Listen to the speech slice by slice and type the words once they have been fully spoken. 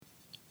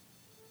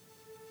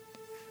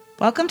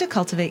Welcome to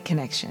Cultivate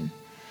Connection,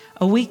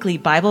 a weekly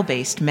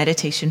Bible-based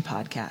meditation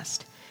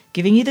podcast,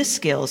 giving you the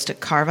skills to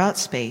carve out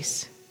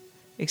space,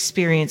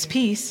 experience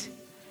peace,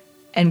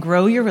 and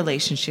grow your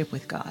relationship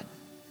with God.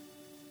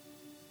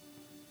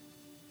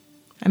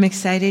 I'm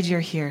excited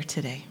you're here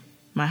today.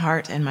 My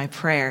heart and my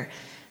prayer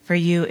for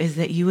you is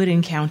that you would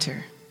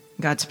encounter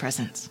God's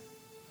presence,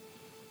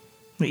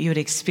 that you would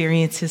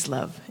experience His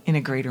love in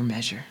a greater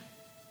measure,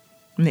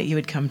 and that you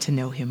would come to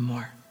know Him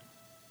more.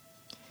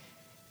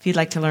 If you'd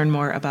like to learn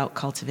more about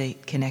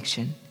Cultivate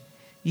Connection,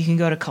 you can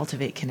go to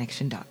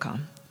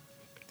cultivateconnection.com.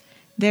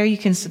 There you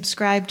can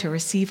subscribe to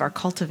receive our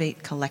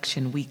Cultivate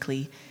Collection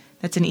weekly.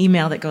 That's an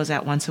email that goes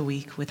out once a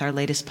week with our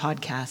latest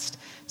podcast,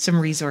 some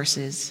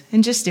resources,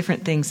 and just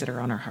different things that are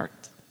on our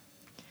heart.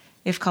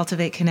 If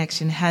Cultivate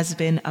Connection has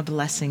been a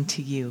blessing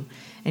to you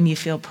and you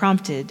feel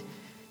prompted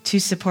to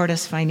support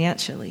us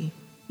financially,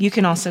 you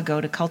can also go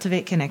to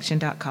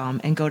cultivateconnection.com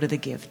and go to the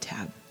Give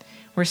tab.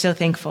 We're so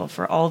thankful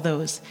for all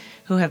those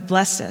who have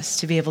blessed us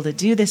to be able to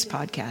do this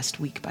podcast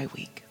week by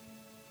week.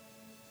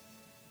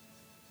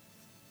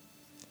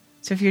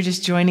 So if you're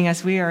just joining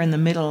us, we are in the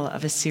middle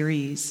of a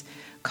series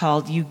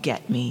called You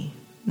Get Me,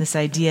 this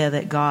idea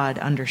that God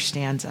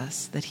understands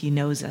us, that He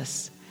knows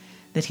us,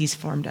 that He's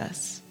formed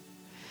us.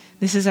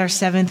 This is our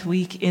 7th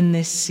week in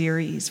this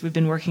series. We've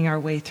been working our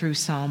way through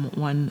Psalm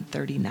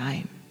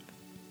 139.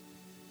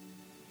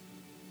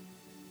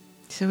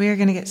 So we are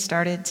going to get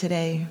started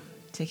today,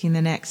 taking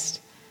the next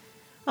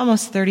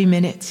almost 30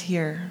 minutes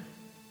here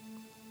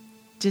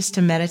just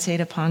to meditate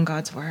upon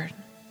God's Word,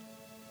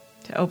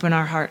 to open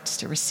our hearts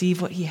to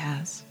receive what He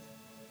has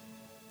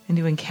and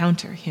to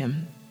encounter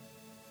Him.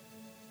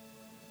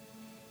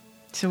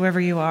 So wherever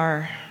you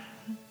are,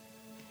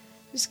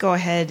 just go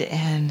ahead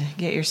and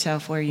get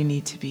yourself where you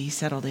need to be,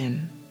 settled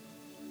in.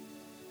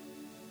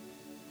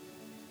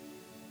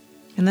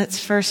 And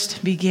let's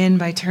first begin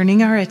by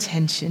turning our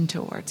attention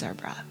towards our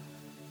breath.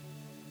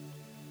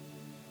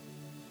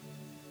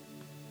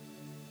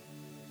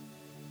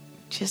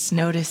 Just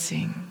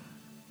noticing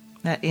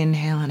that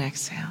inhale and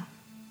exhale.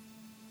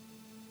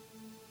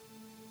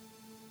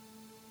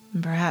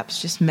 And perhaps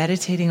just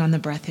meditating on the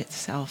breath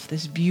itself,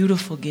 this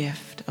beautiful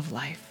gift of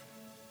life.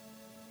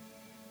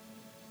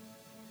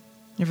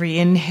 Every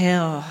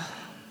inhale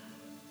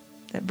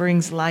that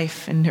brings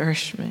life and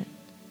nourishment.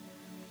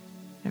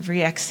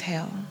 Every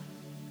exhale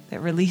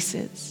that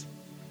releases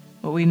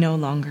what we no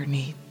longer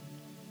need.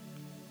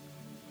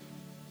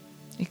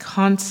 A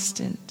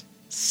constant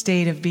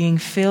state of being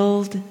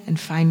filled and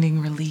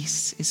finding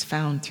release is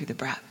found through the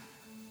breath.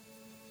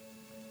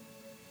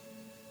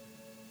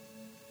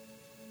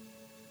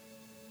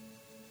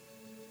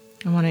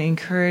 I want to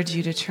encourage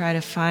you to try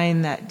to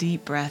find that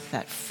deep breath,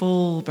 that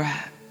full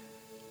breath,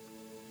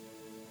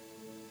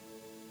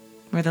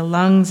 where the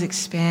lungs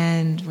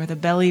expand, where the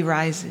belly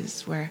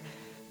rises, where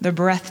the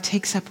breath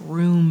takes up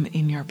room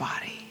in your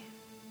body.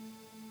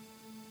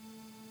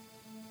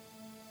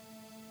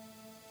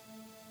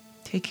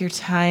 Take your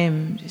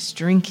time just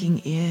drinking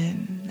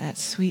in that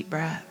sweet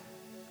breath.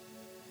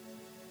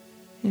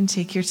 And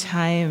take your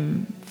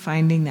time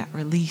finding that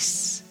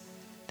release,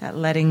 that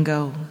letting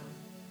go,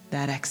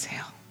 that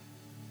exhale.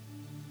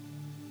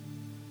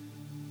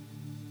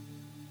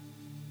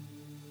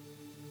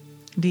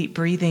 Deep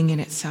breathing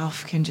in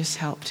itself can just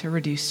help to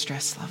reduce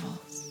stress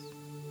levels.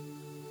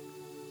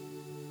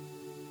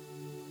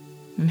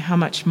 And how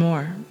much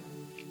more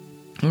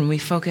when we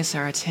focus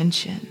our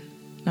attention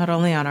not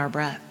only on our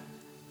breath,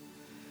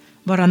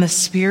 but on the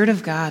Spirit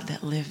of God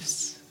that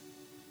lives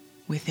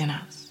within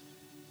us.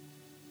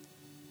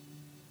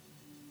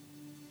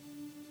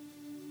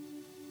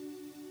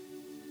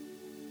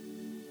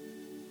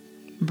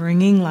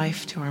 Bringing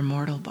life to our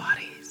mortal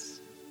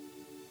bodies.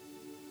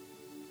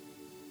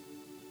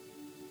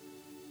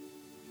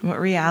 What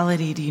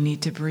reality do you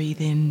need to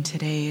breathe in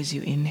today as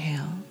you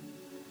inhale?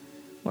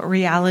 What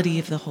reality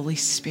of the Holy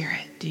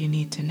Spirit do you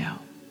need to know?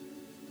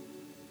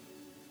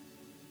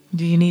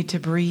 Do you need to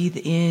breathe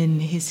in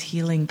His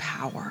healing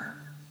power?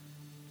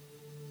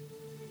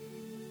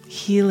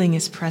 Healing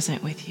is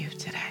present with you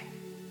today.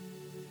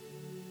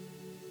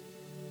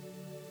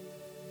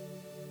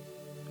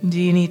 Do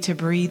you need to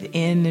breathe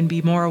in and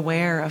be more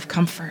aware of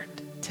comfort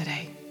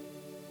today?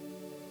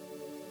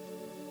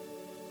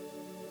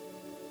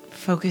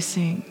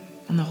 Focusing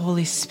on the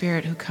Holy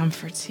Spirit who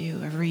comforts you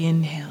every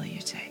inhale you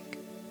take.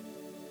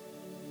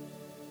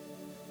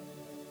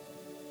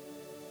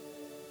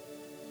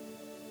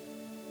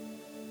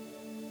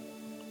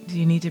 Do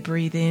you need to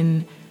breathe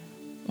in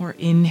or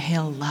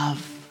inhale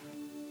love?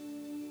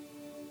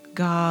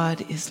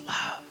 God is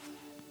love,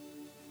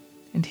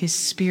 and His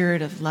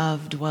Spirit of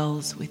love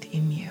dwells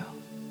within you.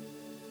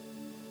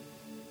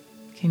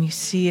 Can you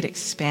see it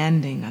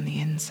expanding on the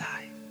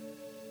inside?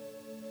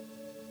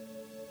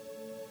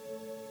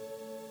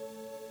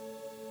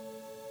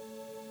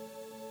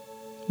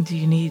 Do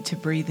you need to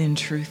breathe in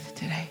truth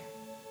today?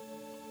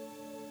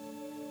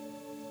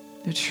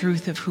 The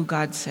truth of who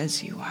God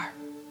says you are.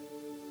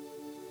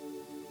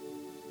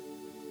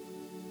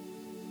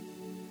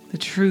 The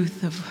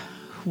truth of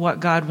what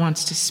God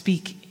wants to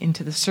speak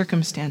into the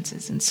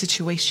circumstances and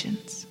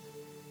situations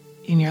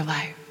in your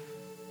life.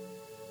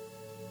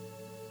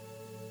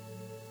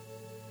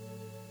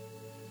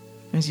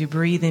 As you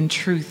breathe in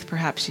truth,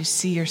 perhaps you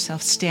see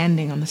yourself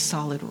standing on the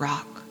solid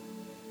rock,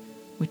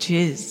 which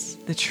is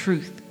the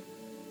truth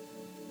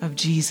of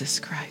Jesus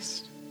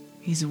Christ.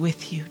 He's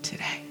with you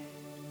today.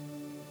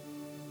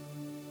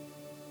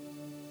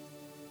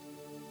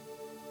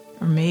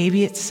 Or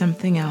maybe it's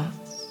something else.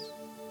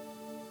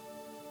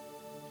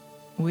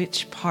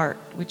 Which part,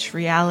 which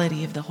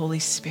reality of the Holy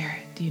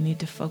Spirit do you need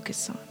to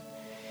focus on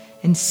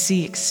and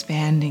see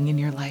expanding in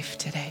your life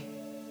today?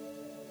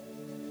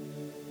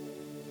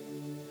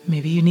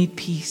 Maybe you need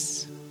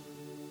peace.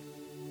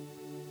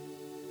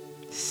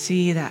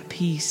 See that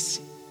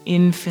peace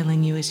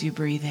infilling you as you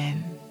breathe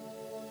in.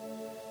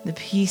 The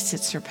peace that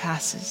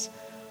surpasses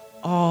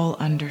all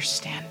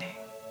understanding.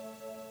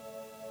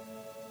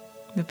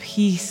 The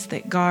peace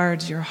that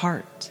guards your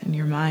heart and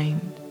your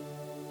mind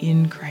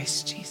in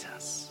Christ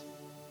Jesus.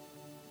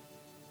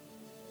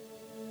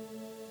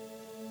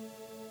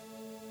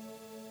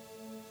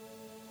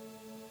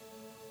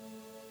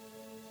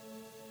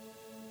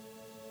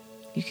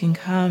 You can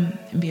come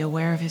and be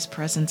aware of His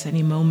presence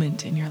any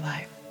moment in your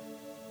life.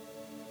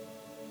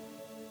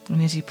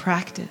 And as you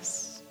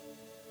practice,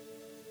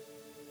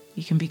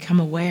 you can become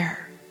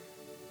aware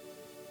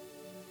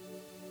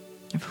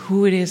of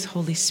who it is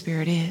Holy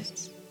Spirit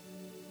is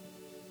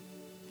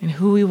and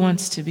who He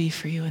wants to be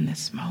for you in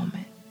this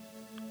moment.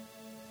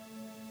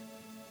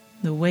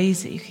 The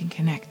ways that you can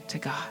connect to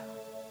God.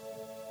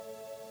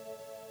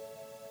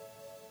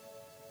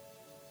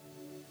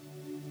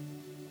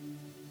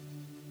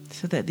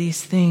 So that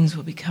these things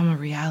will become a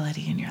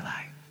reality in your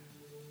life.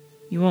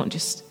 You won't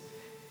just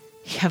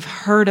have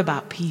heard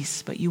about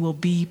peace, but you will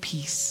be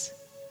peace.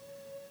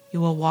 You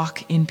will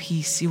walk in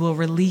peace. You will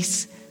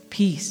release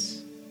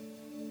peace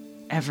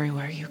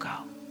everywhere you go.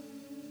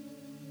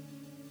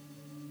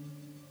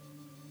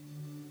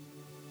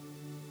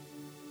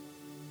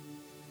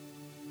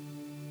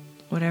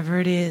 Whatever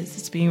it is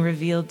that's being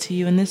revealed to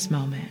you in this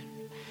moment,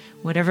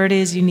 whatever it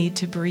is you need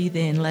to breathe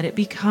in, let it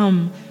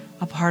become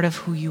a part of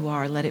who you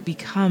are. Let it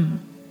become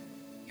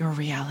your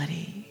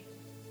reality.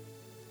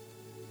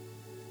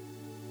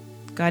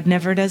 God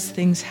never does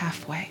things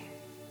halfway.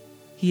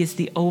 He is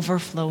the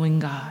overflowing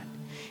God.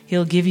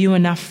 He'll give you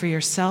enough for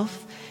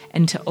yourself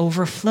and to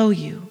overflow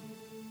you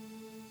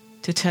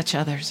to touch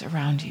others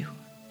around you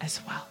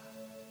as well.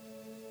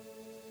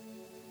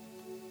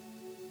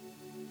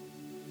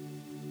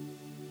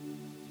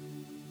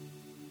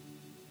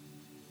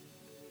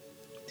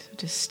 So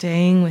just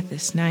staying with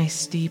this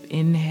nice deep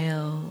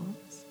inhale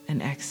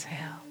and exhale.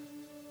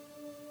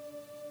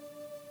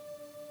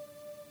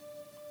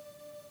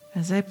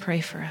 As I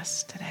pray for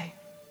us today.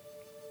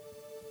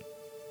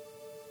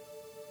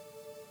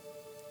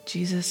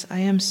 Jesus, I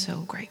am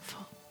so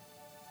grateful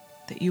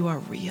that you are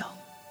real,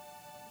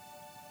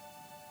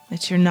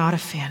 that you're not a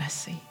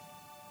fantasy,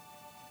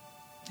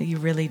 that you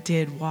really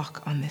did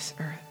walk on this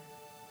earth,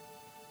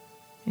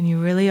 and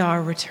you really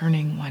are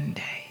returning one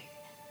day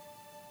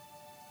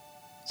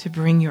to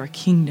bring your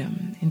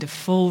kingdom into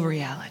full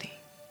reality.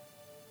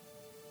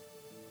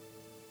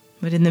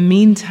 But in the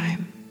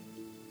meantime,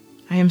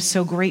 I am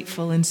so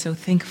grateful and so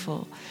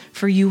thankful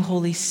for you,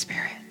 Holy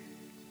Spirit,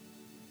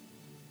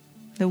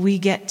 that we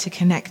get to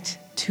connect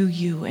to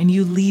you and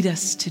you lead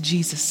us to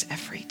Jesus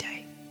every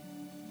day.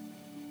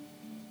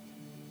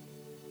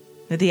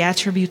 That the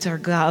attributes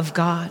of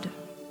God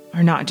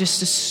are not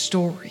just a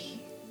story,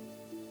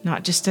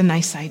 not just a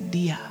nice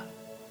idea,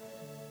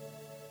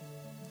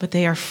 but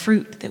they are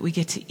fruit that we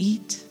get to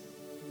eat,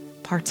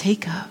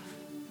 partake of,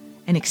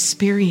 and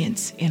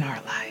experience in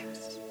our lives.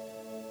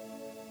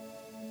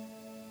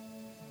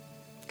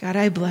 God,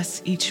 I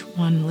bless each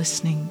one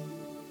listening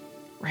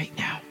right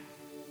now.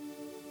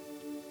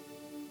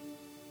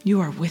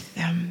 You are with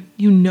them.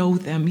 You know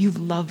them. You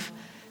love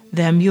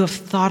them. You have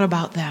thought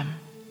about them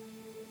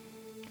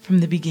from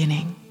the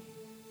beginning.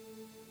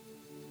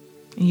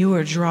 And you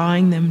are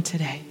drawing them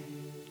today.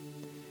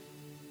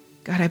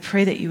 God, I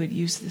pray that you would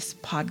use this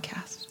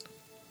podcast,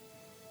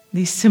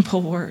 these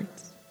simple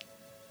words,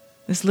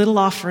 this little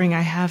offering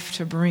I have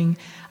to bring.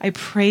 I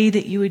pray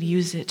that you would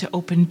use it to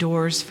open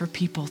doors for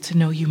people to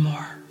know you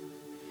more,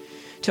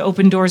 to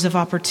open doors of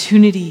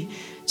opportunity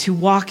to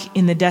walk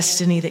in the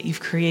destiny that you've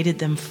created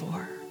them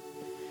for,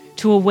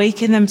 to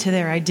awaken them to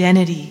their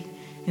identity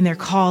and their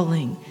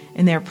calling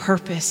and their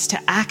purpose, to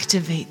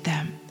activate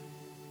them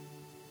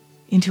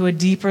into a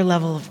deeper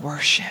level of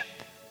worship,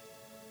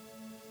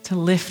 to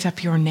lift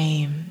up your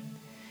name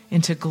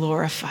and to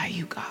glorify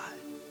you, God.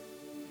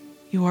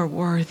 You are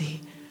worthy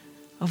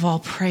of all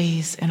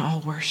praise and all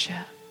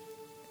worship.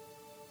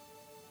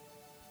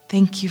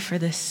 Thank you for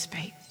this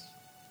space.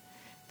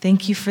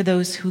 Thank you for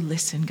those who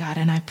listen, God,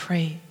 and I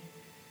pray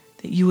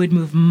that you would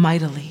move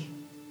mightily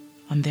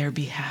on their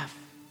behalf.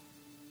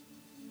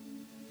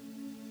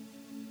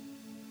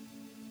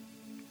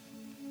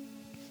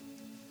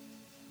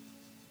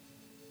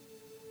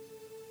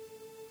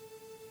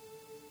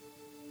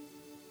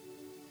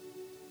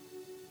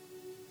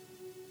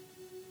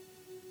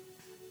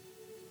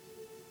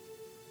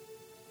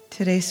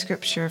 Today's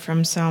scripture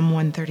from Psalm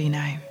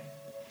 139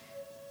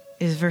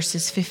 is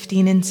verses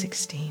 15 and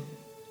 16.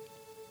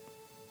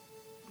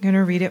 I'm going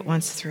to read it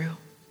once through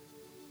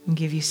and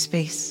give you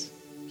space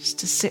just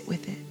to sit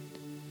with it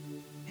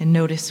and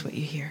notice what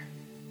you hear.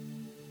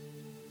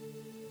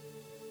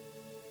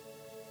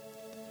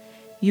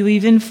 You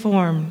even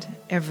formed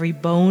every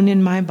bone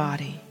in my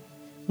body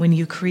when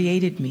you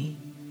created me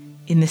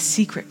in the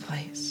secret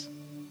place,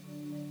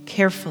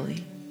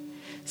 carefully,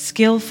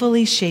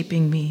 skillfully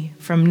shaping me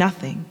from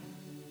nothing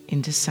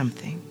into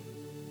something.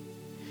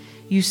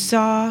 You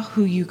saw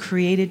who you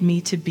created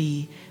me to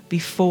be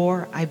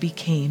before I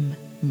became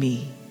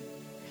me.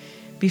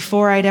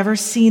 Before I'd ever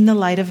seen the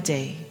light of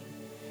day,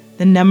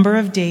 the number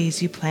of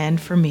days you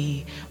planned for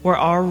me were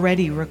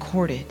already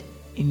recorded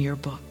in your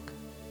book.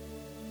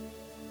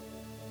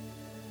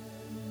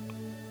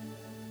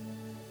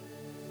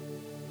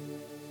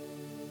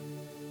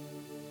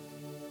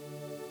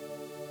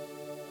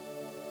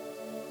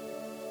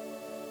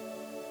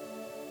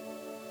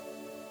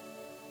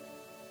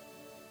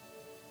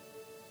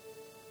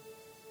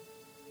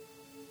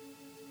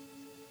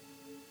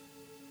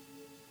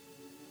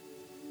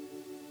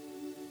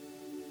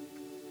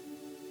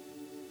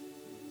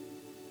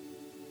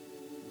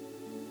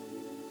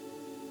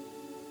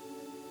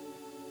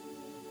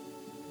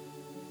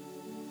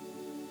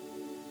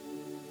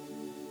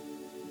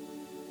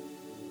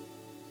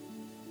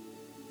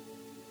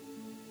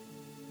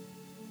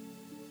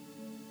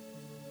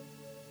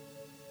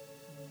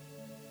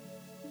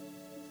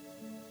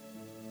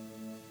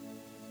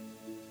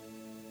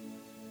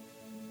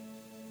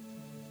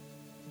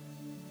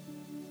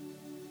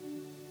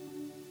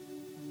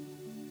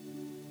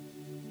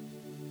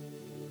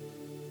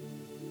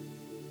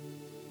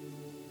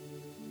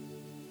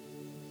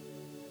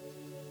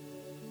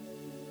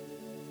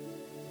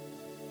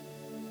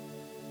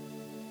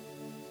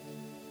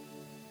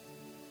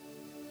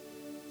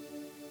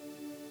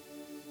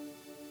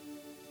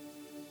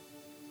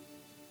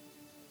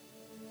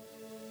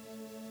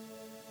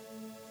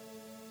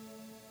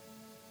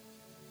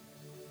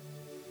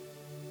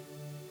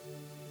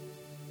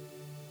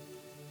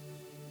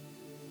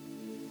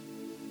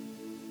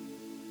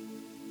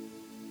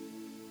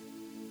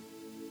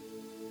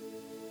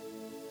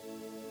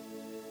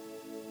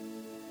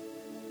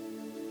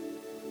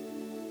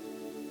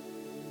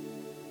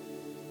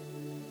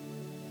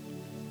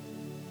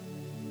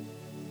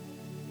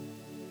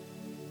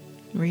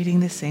 Reading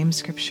the same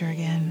scripture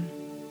again.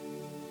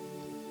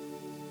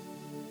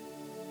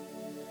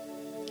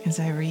 As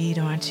I read,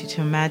 I want you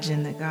to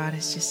imagine that God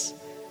is just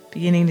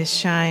beginning to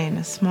shine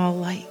a small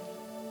light.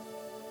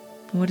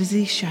 What is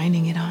He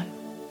shining it on?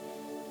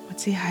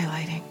 What's He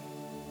highlighting?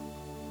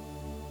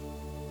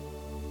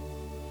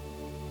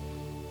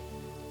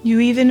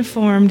 You even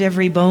formed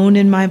every bone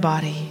in my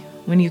body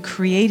when you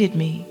created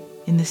me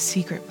in the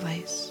secret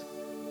place,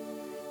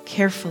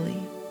 carefully,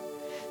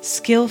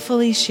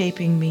 skillfully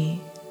shaping me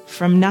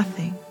from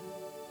nothing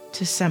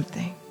to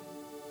something.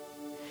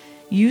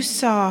 You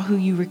saw who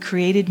you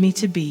created me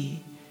to be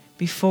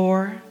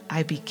before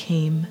I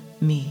became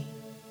me.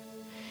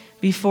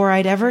 Before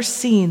I'd ever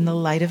seen the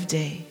light of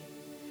day,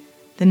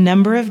 the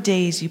number of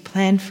days you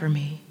planned for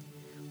me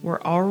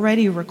were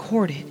already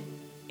recorded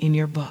in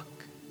your book.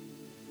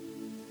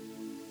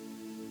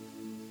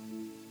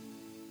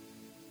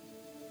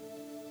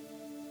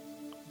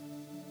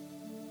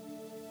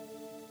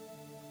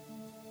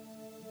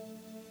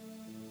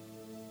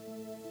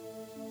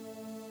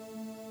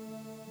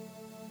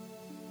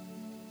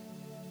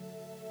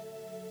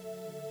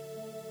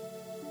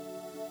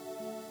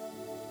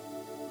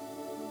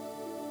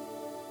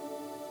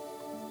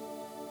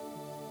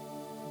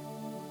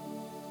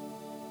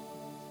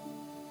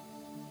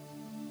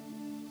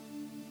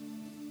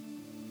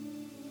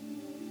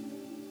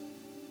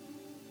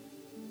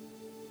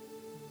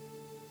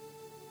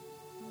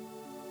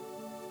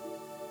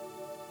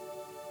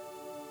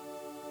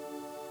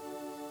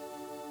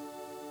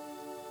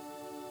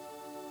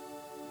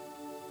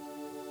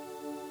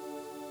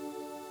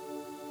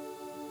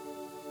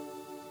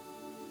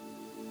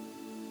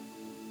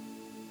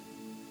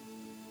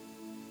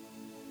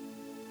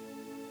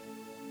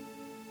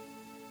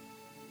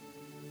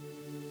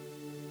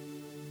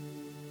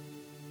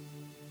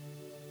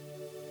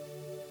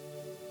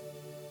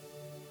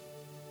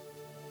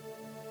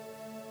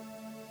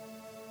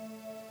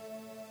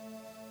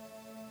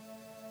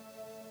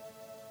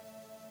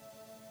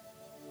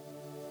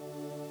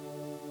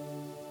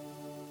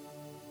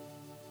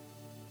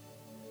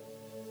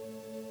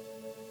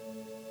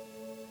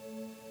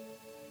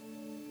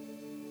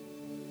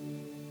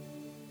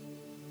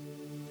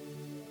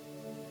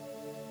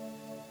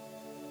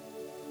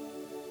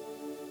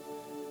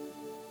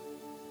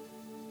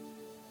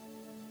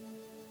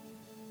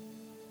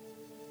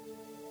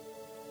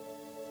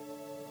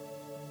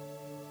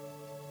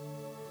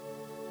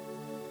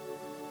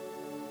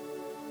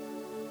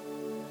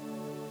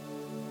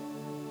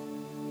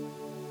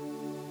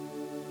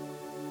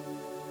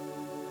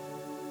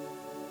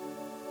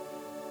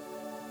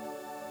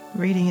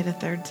 Reading it a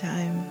third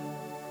time.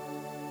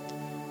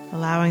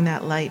 allowing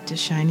that light to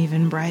shine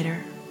even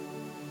brighter,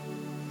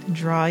 to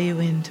draw you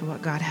into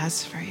what God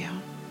has for you.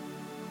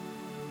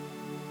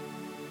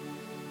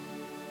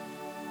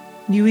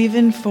 You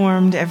even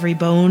formed every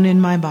bone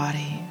in my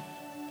body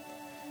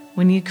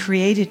when you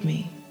created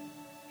me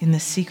in the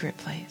secret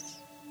place,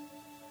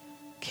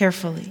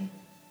 carefully,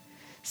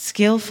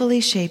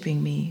 skillfully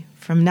shaping me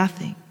from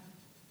nothing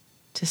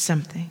to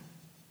something.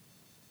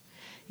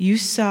 You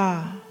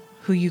saw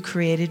who you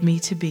created me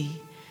to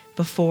be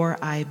before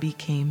I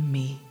became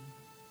me,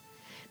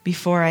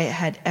 before I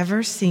had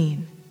ever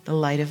seen the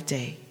light of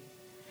day.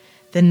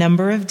 The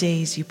number of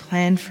days you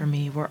planned for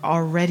me were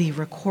already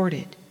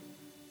recorded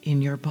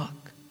in your book.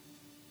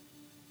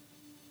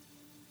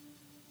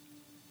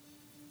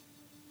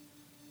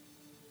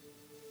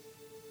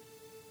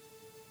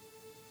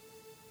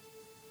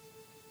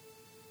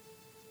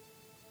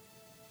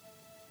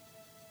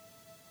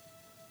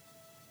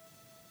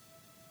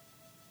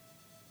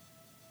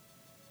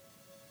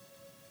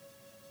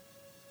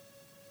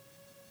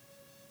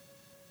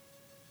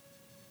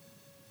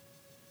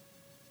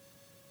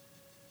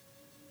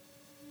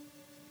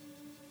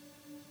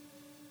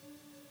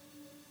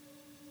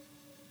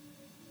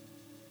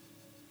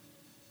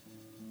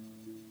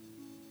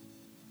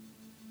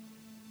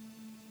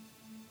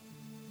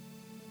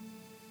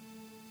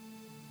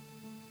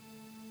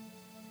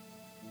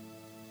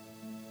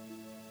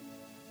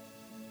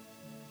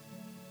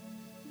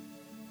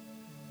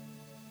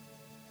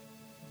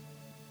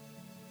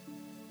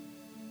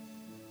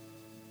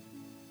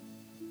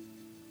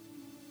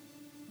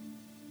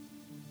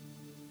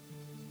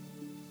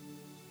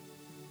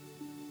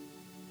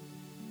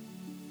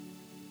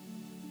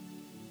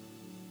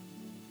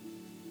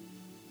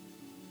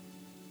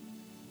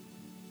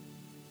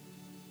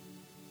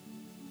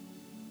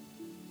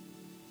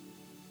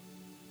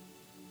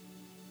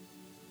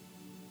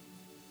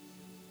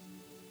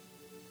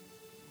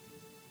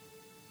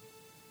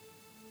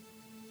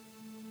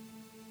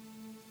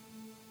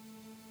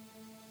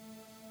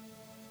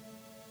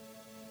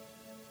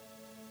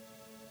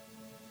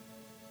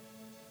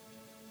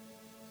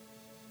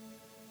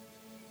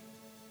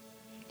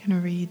 I'm going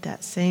to read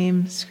that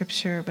same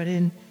scripture, but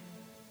in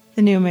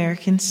the New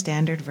American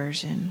Standard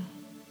Version.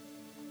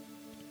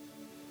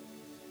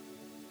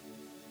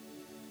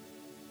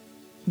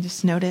 And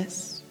just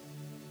notice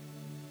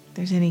if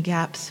there's any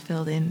gaps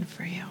filled in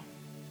for you.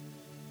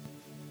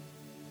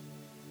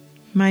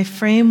 My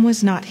frame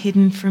was not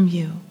hidden from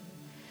you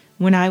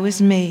when I was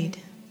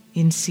made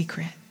in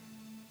secret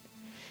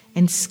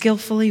and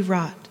skillfully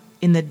wrought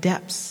in the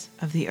depths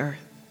of the earth.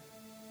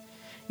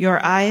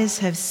 Your eyes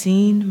have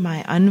seen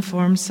my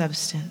unformed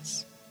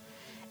substance,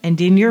 and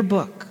in your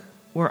book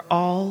were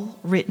all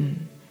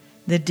written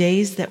the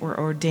days that were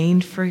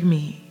ordained for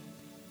me,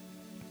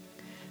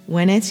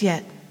 when as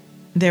yet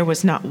there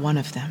was not one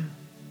of them.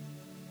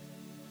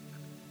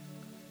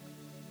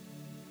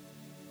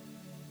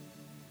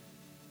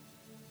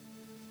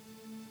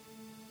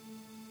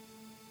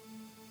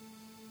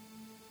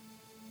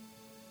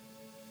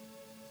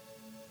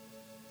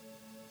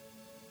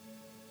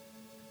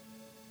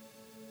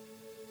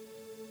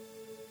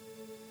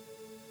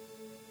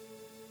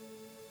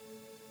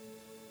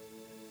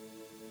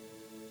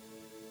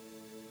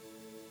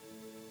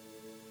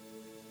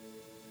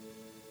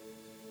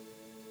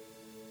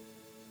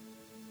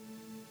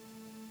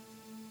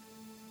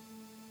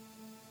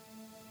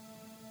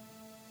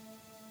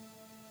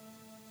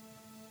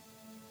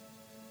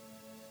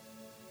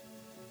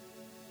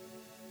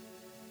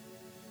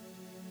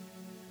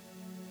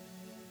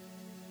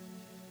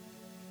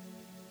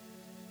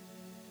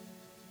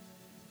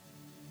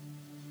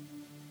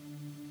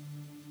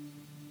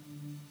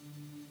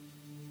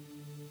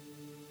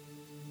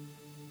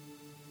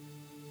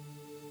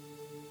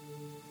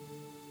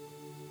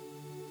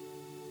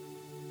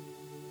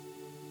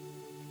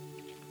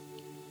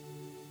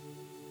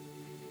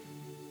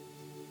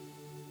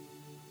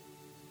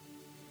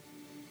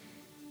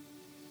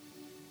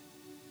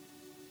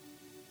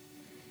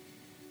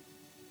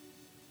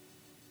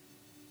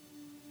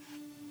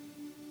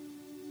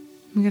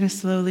 I'm going to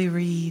slowly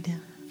read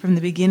from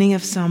the beginning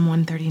of Psalm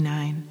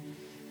 139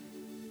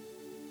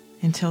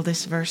 until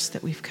this verse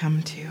that we've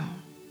come to,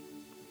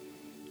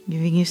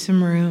 giving you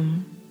some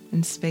room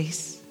and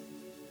space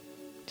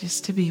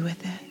just to be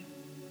with it.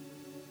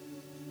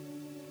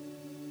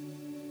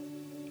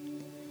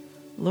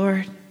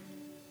 Lord,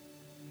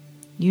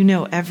 you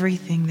know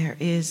everything there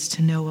is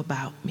to know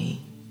about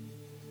me.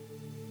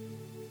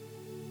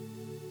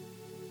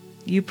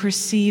 You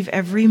perceive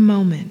every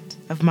moment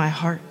of my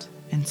heart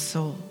and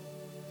soul.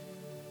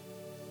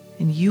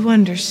 And you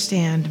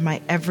understand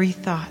my every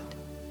thought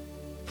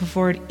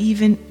before it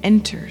even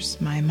enters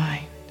my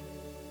mind.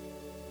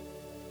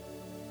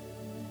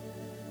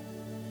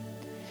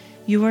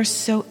 You are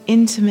so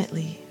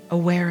intimately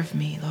aware of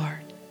me,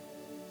 Lord.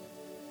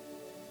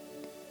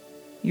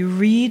 You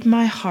read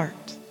my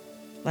heart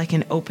like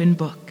an open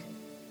book,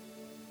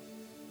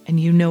 and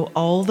you know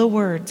all the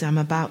words I'm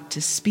about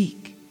to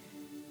speak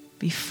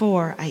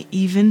before I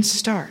even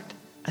start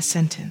a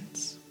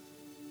sentence.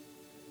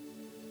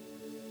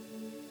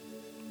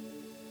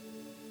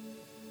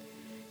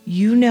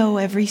 You know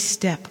every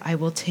step I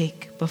will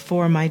take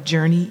before my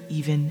journey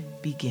even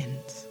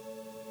begins.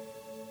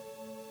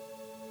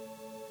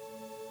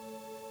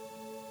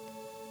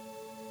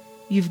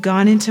 You've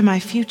gone into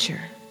my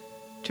future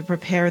to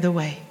prepare the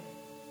way,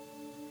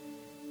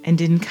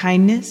 and in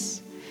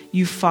kindness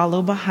you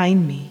follow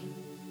behind me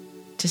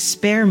to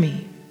spare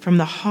me from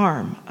the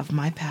harm of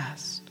my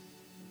past.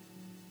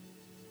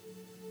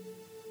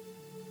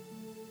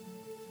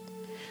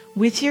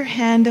 With your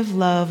hand of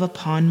love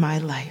upon my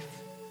life,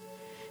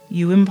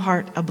 you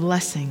impart a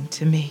blessing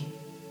to me.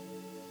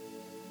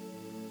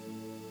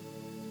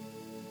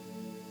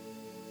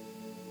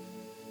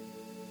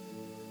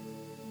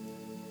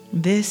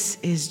 This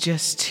is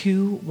just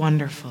too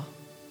wonderful,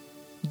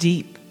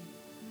 deep,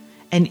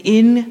 and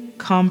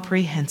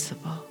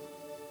incomprehensible.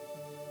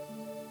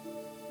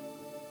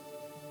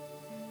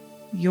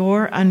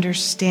 Your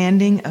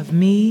understanding of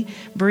me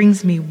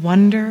brings me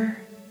wonder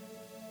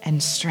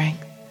and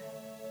strength.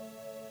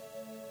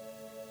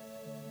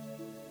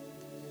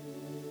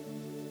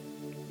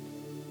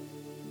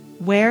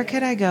 Where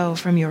could I go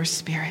from your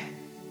spirit?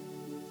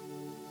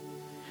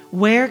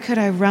 Where could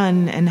I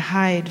run and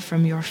hide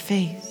from your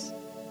face?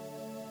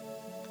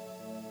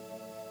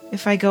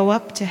 If I go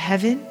up to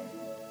heaven,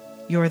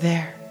 you're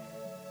there.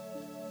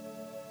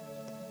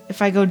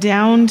 If I go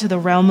down to the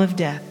realm of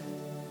death,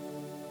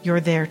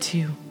 you're there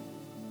too.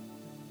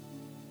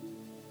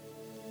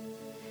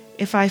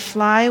 If I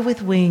fly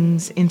with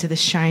wings into the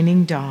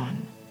shining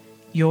dawn,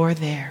 you're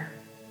there.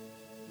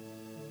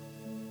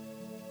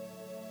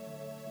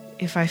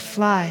 If I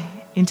fly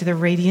into the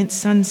radiant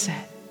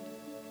sunset,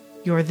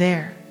 you're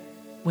there,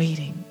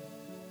 waiting.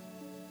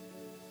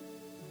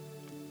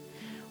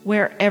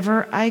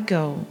 Wherever I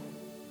go,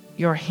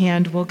 your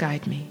hand will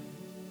guide me.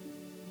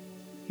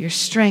 Your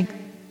strength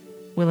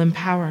will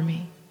empower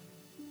me.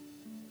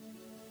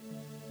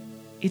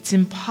 It's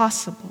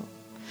impossible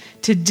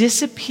to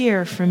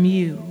disappear from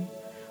you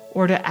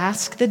or to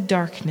ask the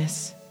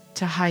darkness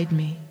to hide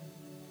me.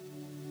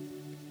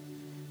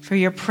 For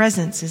your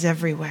presence is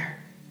everywhere,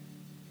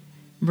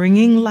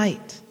 bringing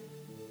light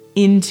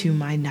into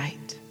my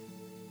night.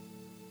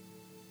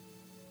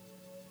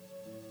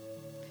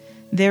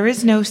 There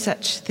is no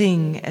such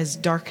thing as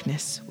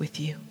darkness with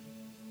you.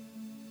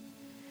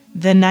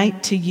 The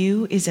night to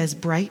you is as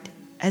bright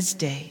as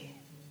day.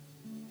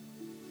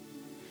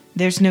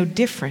 There's no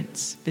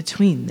difference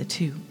between the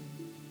two.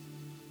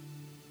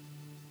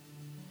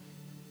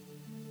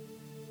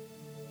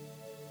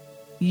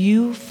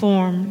 You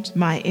formed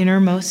my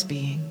innermost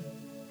being,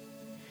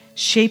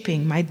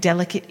 shaping my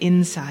delicate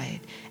inside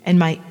and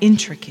my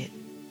intricate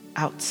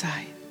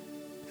outside,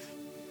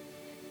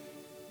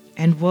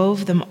 and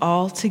wove them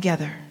all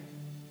together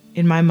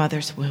in my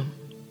mother's womb.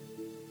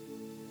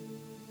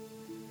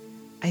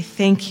 I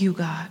thank you,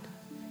 God,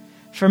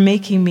 for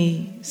making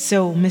me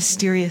so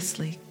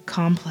mysteriously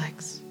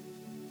complex.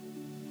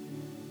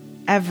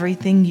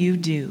 Everything you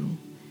do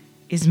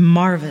is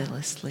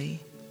marvelously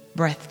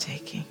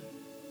breathtaking.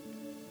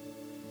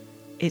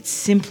 It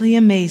simply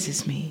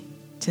amazes me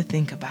to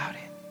think about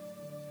it.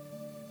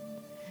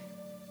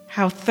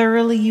 How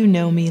thoroughly you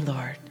know me,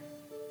 Lord.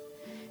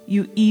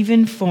 You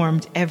even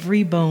formed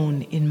every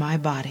bone in my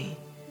body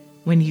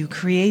when you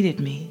created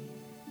me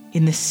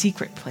in the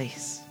secret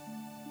place,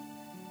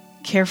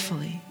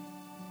 carefully,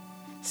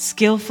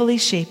 skillfully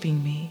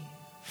shaping me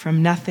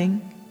from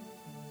nothing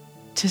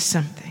to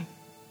something.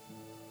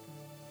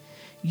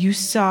 You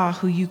saw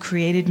who you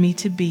created me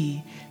to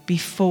be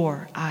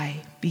before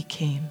I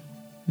became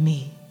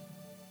me.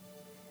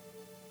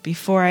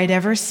 Before I'd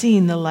ever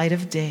seen the light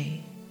of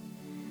day,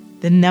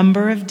 the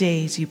number of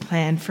days you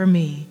planned for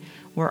me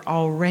were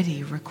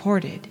already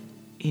recorded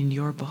in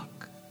your book.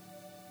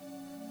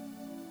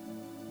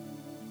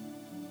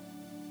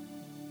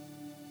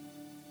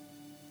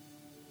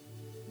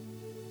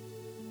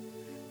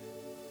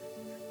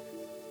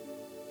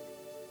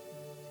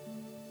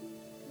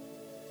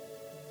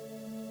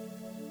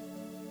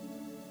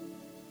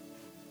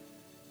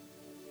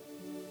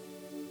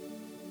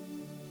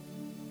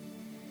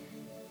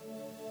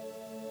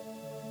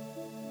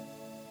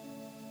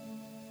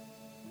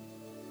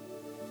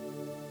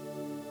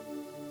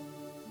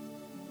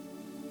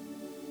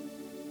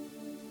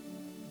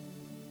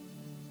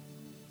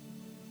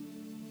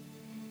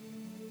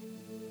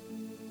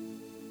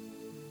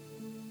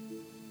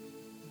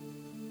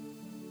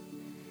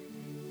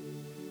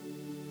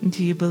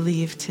 Do you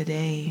believe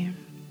today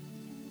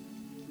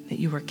that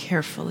you were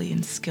carefully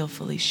and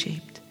skillfully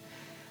shaped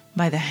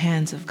by the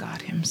hands of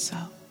God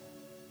Himself?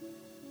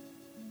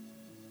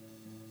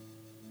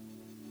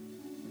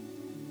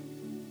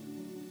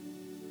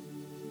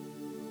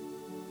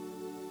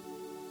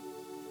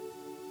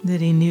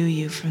 That He knew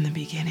you from the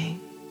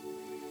beginning?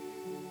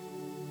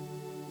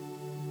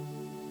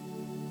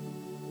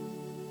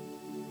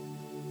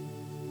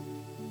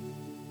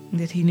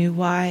 That He knew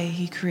why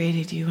He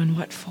created you and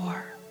what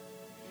for?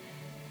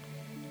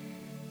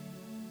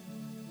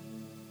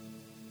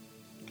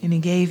 And He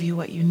gave you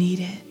what you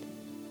needed.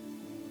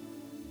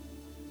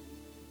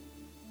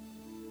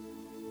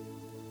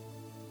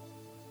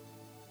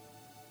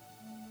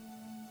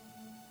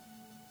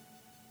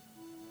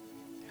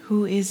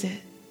 Who is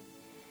it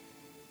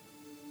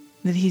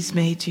that He's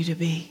made you to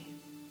be?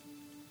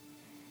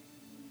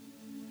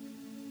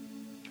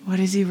 What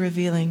is He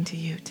revealing to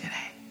you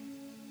today?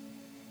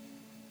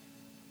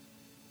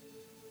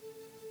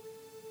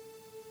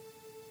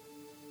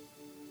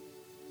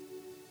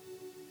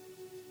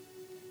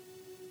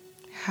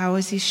 How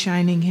is He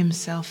shining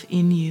Himself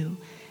in you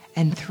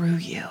and through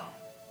you?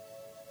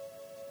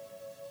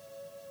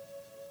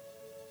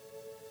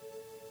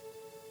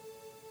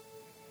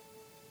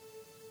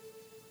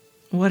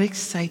 What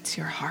excites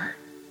your heart?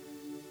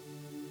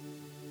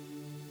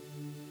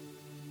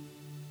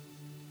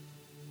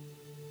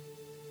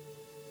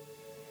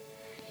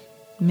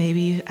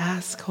 Maybe you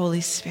ask,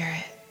 Holy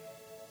Spirit,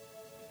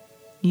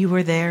 you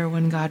were there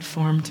when God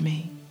formed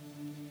me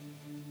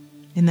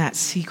in that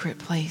secret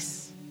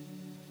place.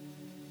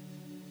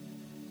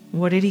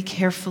 What did He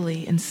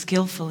carefully and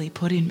skillfully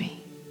put in me?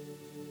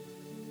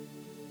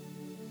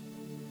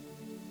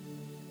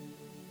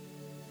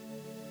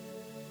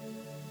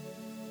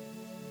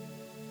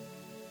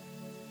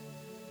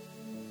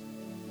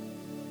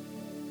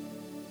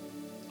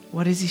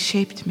 What has He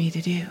shaped me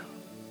to do?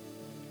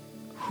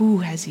 Who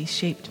has He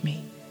shaped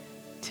me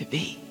to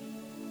be?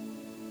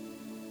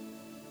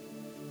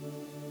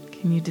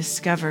 Can you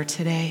discover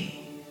today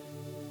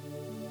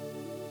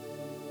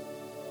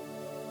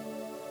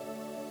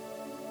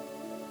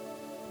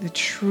the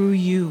true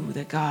you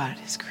that God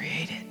has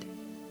created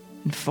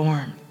and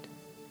formed?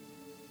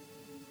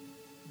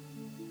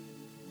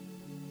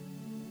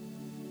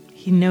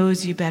 He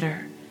knows you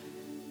better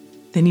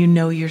than you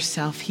know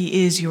yourself.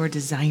 He is your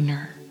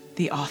designer,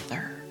 the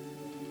author.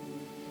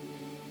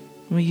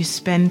 Will you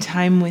spend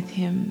time with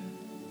Him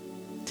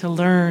to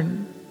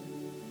learn,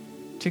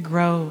 to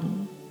grow,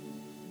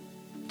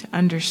 to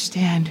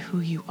understand who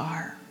you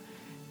are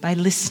by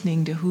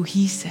listening to who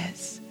He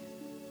says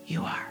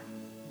you are?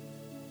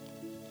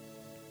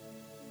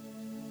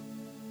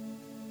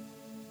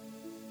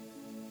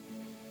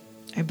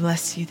 I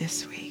bless you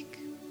this week.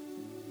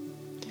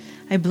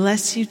 I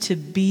bless you to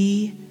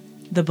be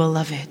the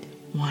beloved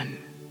one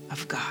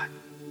of God,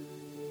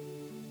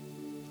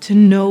 to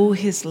know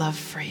His love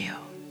for you,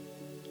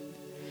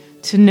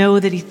 to know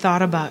that He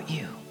thought about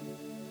you,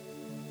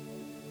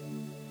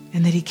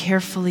 and that He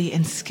carefully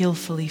and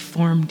skillfully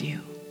formed you,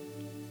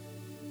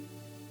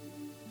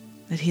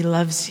 that He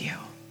loves you,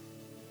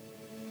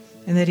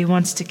 and that He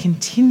wants to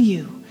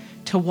continue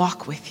to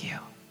walk with you,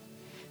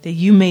 that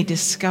you may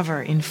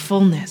discover in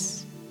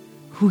fullness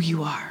who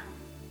you are.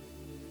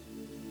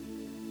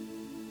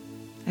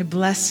 I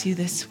bless you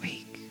this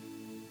week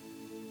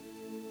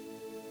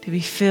to be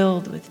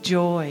filled with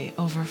joy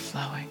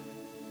overflowing,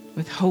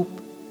 with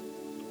hope,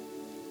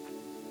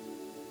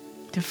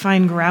 to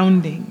find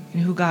grounding in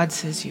who God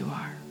says you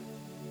are.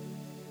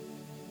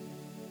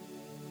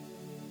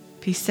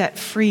 Be set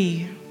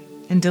free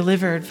and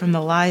delivered from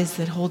the lies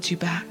that hold you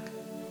back,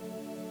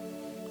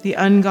 the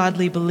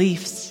ungodly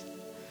beliefs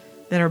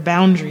that are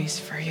boundaries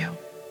for you.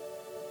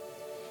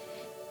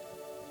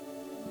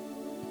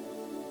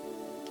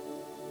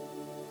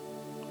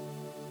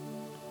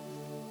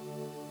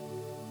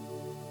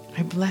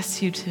 I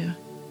bless you to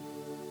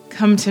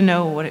come to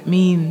know what it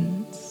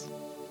means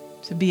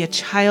to be a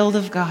child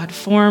of God,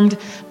 formed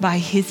by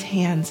His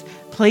hands,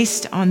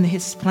 placed on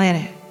His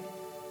planet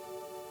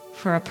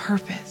for a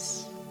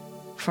purpose,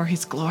 for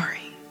His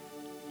glory.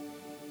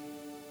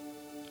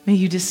 May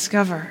you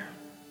discover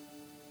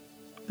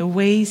the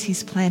ways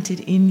He's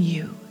planted in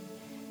you,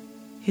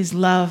 His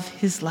love,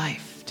 His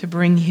life, to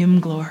bring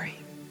Him glory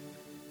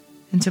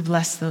and to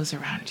bless those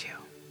around you.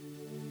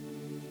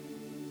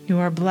 You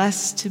are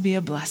blessed to be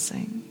a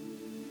blessing.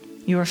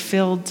 You are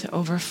filled to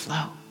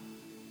overflow.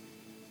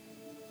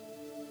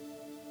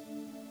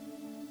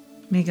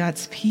 May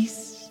God's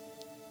peace,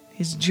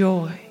 His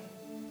joy,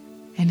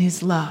 and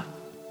His love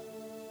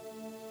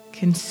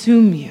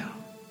consume you,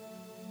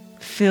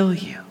 fill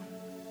you,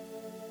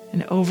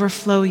 and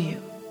overflow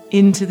you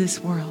into this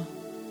world,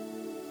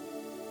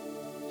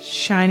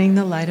 shining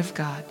the light of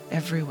God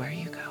everywhere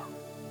you go.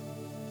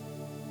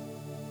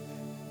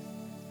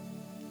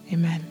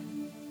 Amen.